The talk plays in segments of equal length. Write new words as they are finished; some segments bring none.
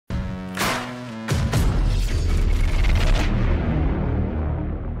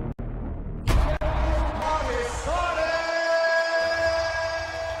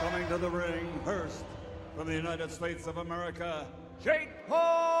from the United States of America, Jake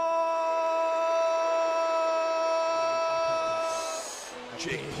Paul!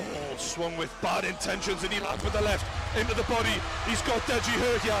 Jake Paul swung with bad intentions and he lands with the left into the body. He's got Deji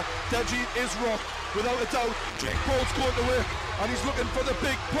hurt here. Deji is rocked, without a doubt. Jake Paul's going to work and he's looking for the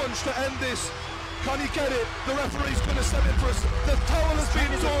big punch to end this. Can he get it? The referee's going to set it for us. The towel has been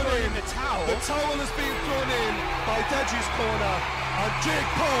thrown in. The towel has been thrown in by Deji's corner. And Jake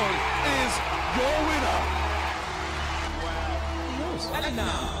Paul is your winner. Wow. And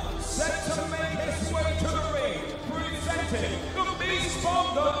now, set to make his way to the ring, presenting the beast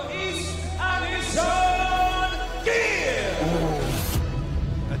from the east and his son, GIB.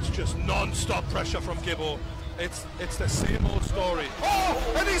 It's just non-stop pressure from Gibbo. It's the same old story.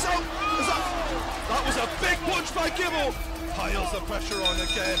 Oh, and he's out. That was a big punch by Gibbo. Piles the pressure on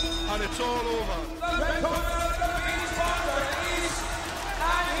again, and it's all over. The record of the beast from the east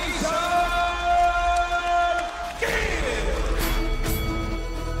and his son, GIB.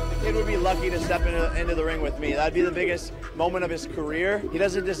 The kid would be lucky to step into the ring with me. That'd be the biggest moment of his career. He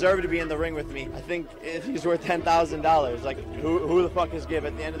doesn't deserve to be in the ring with me. I think if he's worth $10,000, like who the fuck is GIB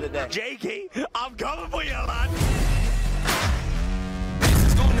at the end of the day? Jakey, I'm coming for you, lad.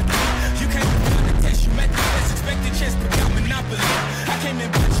 You came to the test, you met the best, expected chance, but got monopoly. I came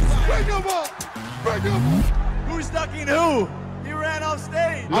in, but you out. Bring him up! Bring him up! Who's ducking who? He ran off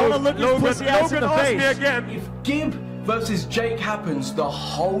stage. I want to look his pussy ass in the face. Me again. If GIB versus Jake happens, the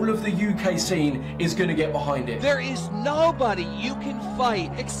whole of the UK scene is going to get behind it. There is nobody you can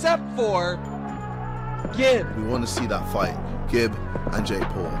fight except for GIB. We want to see that fight, GIB and Jake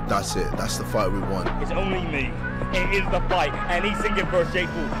Paul. That's it. That's the fight we want. It's only me. It is the fight. Any single versus Jake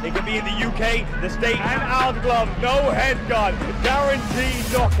Paul. It can be in the UK, the States, and out of glove. No head guard. Guaranteed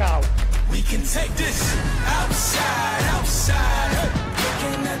knockout. We can take this outside, outside.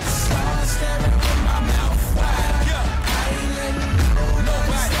 Looking at the stars, staring with my mouth wide. I ain't letting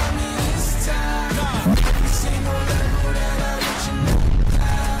nobody stop me this time. Every single level that I reach, you know,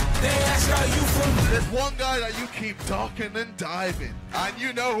 they ask how you from. There's one guy that you keep ducking and diving, and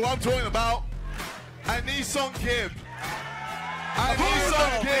you know who I'm talking about. And Nissan GIB.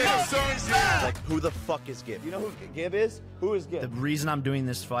 Like, who the fuck is GIB? You know who GIB is? Who is GIB? The reason I'm doing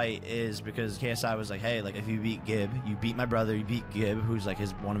this fight is because KSI was like, hey, like if you beat GIB, you beat my brother, you beat GIB, who's like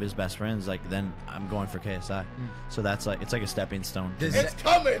one of his best friends, like then I'm going for KSI. So that's like, it's like a stepping stone. It's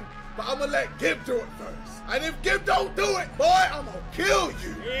coming, but I'm gonna let GIB do it first. And if GIB don't do it, boy, I'm gonna kill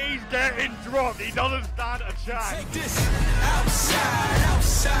you. He's getting dropped. He doesn't stand a chance. Take this outside,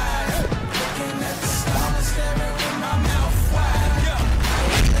 outside. Looking at the stars, staring with my mouth wide. I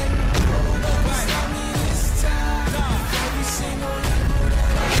ain't letting nobody stop me this time. Every single level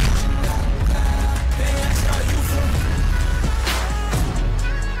that I reach, you know, they ask how you from.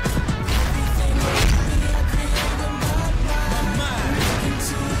 Everything about me, I create in my mind. Looking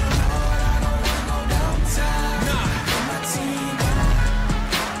too hard, I don't want no downtime. Put my team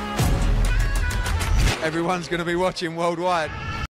on. Everyone's going to be watching worldwide.